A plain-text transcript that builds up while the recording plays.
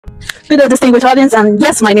Good day, distinguished audience, and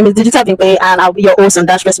yes, my name is Digital Bimpe, and I'll be your host on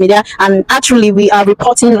Dash Press Media. And actually, we are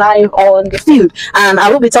reporting live on the field, and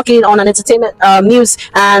I will be talking on an entertainment news,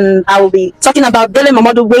 and I will be talking about Dele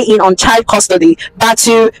Momodu weigh in on child custody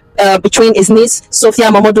battle between his niece Sophia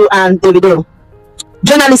Momodu and Davido.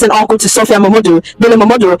 Journalist and uncle to Sophia Momodu, Dele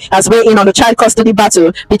Momodu, has weighed in on the child custody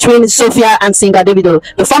battle between Sophia and Singer Davido.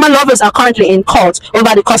 The former lovers are currently in court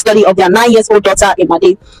over the custody of their 9-year-old daughter,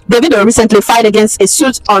 Imade. Davido recently filed against a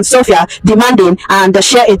suit on Sophia, demanding and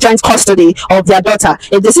share a joint custody of their daughter,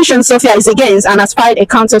 a decision Sophia is against and has filed a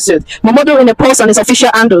countersuit. Momodu, in a post on his official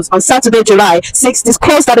handles on Saturday, July 6,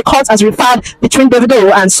 disclosed that the court has referred between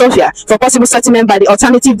Davido and Sophia for possible settlement by the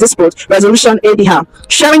Alternative Dispute Resolution ADR.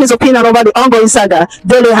 Sharing his opinion over the ongoing saga,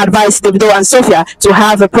 Dele advised Davido and Sophia to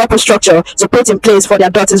have a proper structure to put in place for their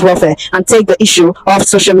daughter's welfare and take the issue off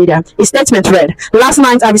social media. His statement read, "Last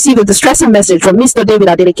night I received a distressing message from Mr. David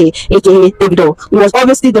Adeleke, aka Davido. He was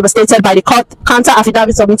obviously devastated by the counter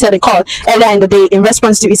affidavit submitted in court earlier in the day in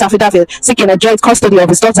response to his affidavit seeking a joint custody of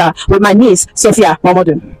his daughter with my niece, Sophia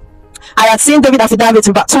Momodu. I had seen David affidavit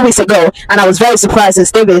about 2 weeks ago, and I was very surprised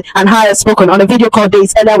since David and I had spoken on a video call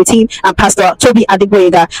days earlier with him and Pastor Toby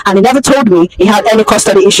Adigboyega, and he never told me he had any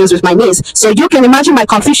custody issues with my niece. So you can imagine my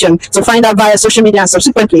confusion to find out via social media and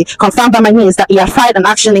subsequently confirmed by my niece that he had filed an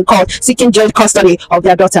action in court seeking joint custody of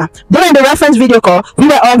their daughter. During the reference video call, we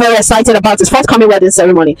were all very excited about his forthcoming wedding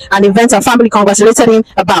ceremony, an event our family congratulated him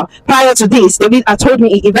about. Prior to this, David had told me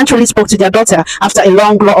he eventually spoke to their daughter after a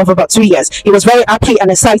long law of about 2 years. He was very happy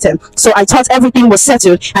and excited. So I thought everything was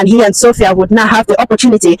settled and he and Sophia would now have the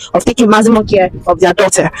opportunity of taking maximum care of their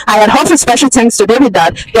daughter. I had offered special thanks to David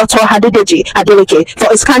dad, Dr. Adeleke, for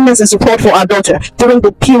his kindness and support for our daughter during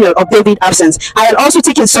the period of David's absence. I had also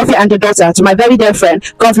taken Sophia and the daughter to my very dear friend,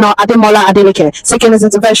 Governor Ademola Adeleke, seeking his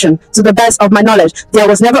intervention. To the best of my knowledge, there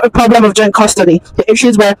was never a problem of joint custody. The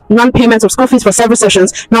issues were non-payment of school fees for several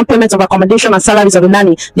sessions, non-payment of accommodation and salaries of the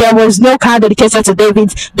nanny. There was no car dedicated to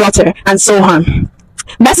David's daughter, and so on.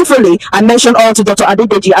 Mercifully, I mentioned all to Dr.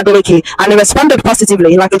 Adeleke, and he responded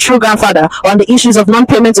positively like a true grandfather on the issues of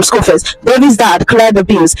non-payment of school fees. David's dad cleared the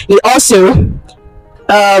bills. He also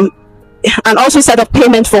set up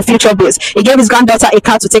payment for future bills. He gave his granddaughter a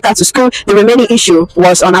car to take her to school. The remaining issue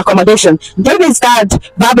was on accommodation. David's dad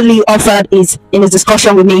verbally offered in his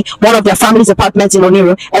discussion with me one of their family's apartments in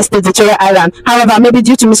Oniru Estate, Victoria Island. However, maybe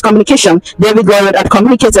due to miscommunication, David Lawrence had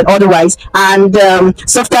communicated otherwise, and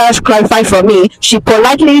Sophia clarified for me. She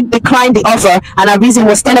politely declined the offer, and her reason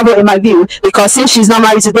was tenable in my view, because since she's not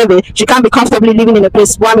married to David, she can't be comfortably living in a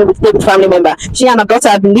place one with David's family member. She and her daughter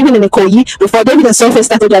had been living in Ikoyi before David and Sophia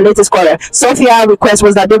started their latest quarrel. Sophia's request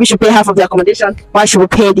was that David should pay half of the accommodation while she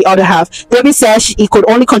would pay the other half. David said he could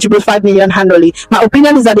only contribute 5 million annually. My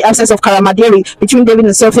opinion is that the absence of camaraderie between David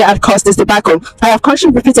and Sophia had caused this debacle. I have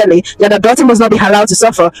cautioned repeatedly that the daughter must not be allowed to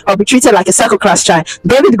suffer or be treated like a second-class child.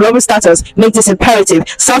 David's global status makes this imperative.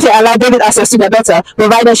 Sophia allowed David access to their daughter,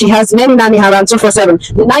 provided she has many nanny around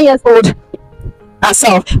 247. The 9-year-old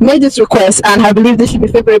herself made this request, and I believe this should be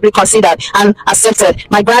favorably considered and accepted.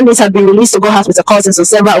 My grandniece had been released to go out with her cousins on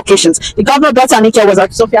several occasions. The governor's daughter Nikia was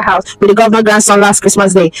at Sophia's house with the governor's grandson last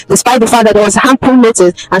Christmas Day, despite the fact that there was ample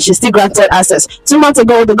notice and she still granted access. 2 months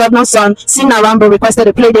ago, the governor's son, Sina Rambo, requested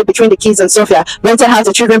a play date between the kids and Sophia, rented her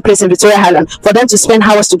a children's place in Victoria Island for them to spend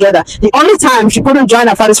hours together. The only time she couldn't join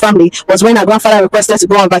her father's family was when her grandfather requested to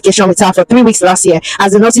go on vacation with her for 3 weeks last year,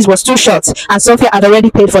 as the notice was too short and Sophia had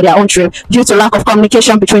already paid for their own trip due to lack of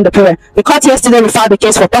communication between the parents. The court yesterday referred the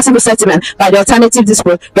case for possible settlement by the Alternative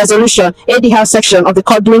Dispute Resolution ADR section of the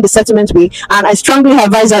court during the settlement week, and I strongly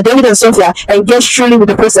advise that David and Sophia engage truly with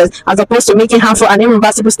the process as opposed to making harmful and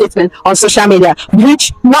irreversible statements on social media,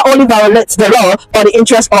 which not only violates the law but the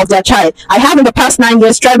interest of their child. I have in the past 9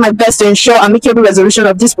 years tried my best to ensure amicable resolution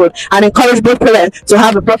of dispute and encourage both parents to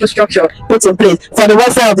have a proper structure put in place for the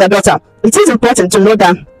welfare of their daughter. It is important to note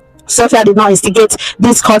that Sophia did not instigate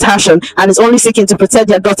this court action and is only seeking to protect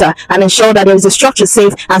their daughter and ensure that there is a structured,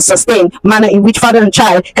 safe and sustained manner in which father and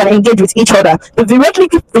child can engage with each other. The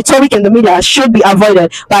rhetoric in the media should be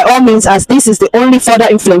avoided by all means, as this is the only further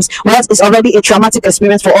influence what is already a traumatic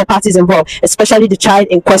experience for all parties involved, especially the child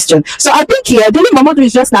in question. So I think here Dele Momodu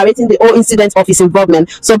is just narrating the whole incident of his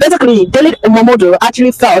involvement. So basically Dele Momodu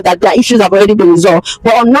actually felt that their issues have already been resolved,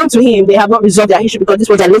 but unknown to him they have not resolved their issue because this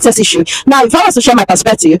was their latest issue. Now if I was to share my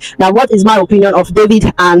perspective, Now, what is my opinion of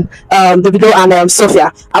David and Davido and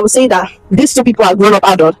Sophia? I would say that these two people are grown-up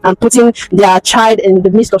adults, and putting their child in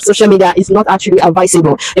the midst of social media is not actually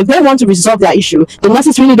advisable. If they want to resolve their issue, the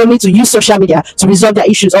nurses really don't need to use social media to resolve their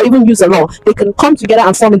issues, or even use the law. They can come together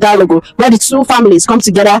and form a dialogue where the two families come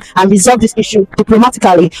together and resolve this issue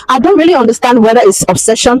diplomatically. I don't really understand whether it's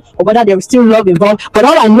obsession or whether there is still love involved, but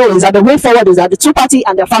all I know is that the way forward is that the two parties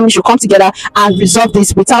and their family should come together and resolve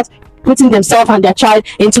this without putting themselves and their child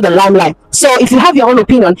into the limelight. So if you have your own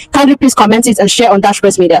opinion, kindly please comment it and share on Dash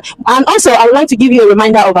Press Media. And also, I would like to give you a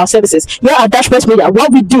reminder of our services. Here at Dash Press Media,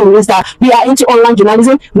 what we do is that we are into online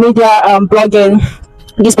journalism, media, blogging,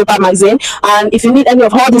 newspaper, magazine, and if you need any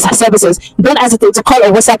of all these services, don't hesitate to call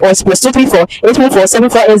or WhatsApp us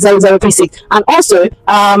 +234-814-748-0036. And also,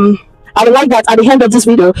 I would like that at the end of this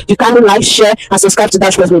video, you kindly like, share, and subscribe to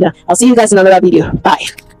Dash Press Media. I'll see you guys in another video. Bye.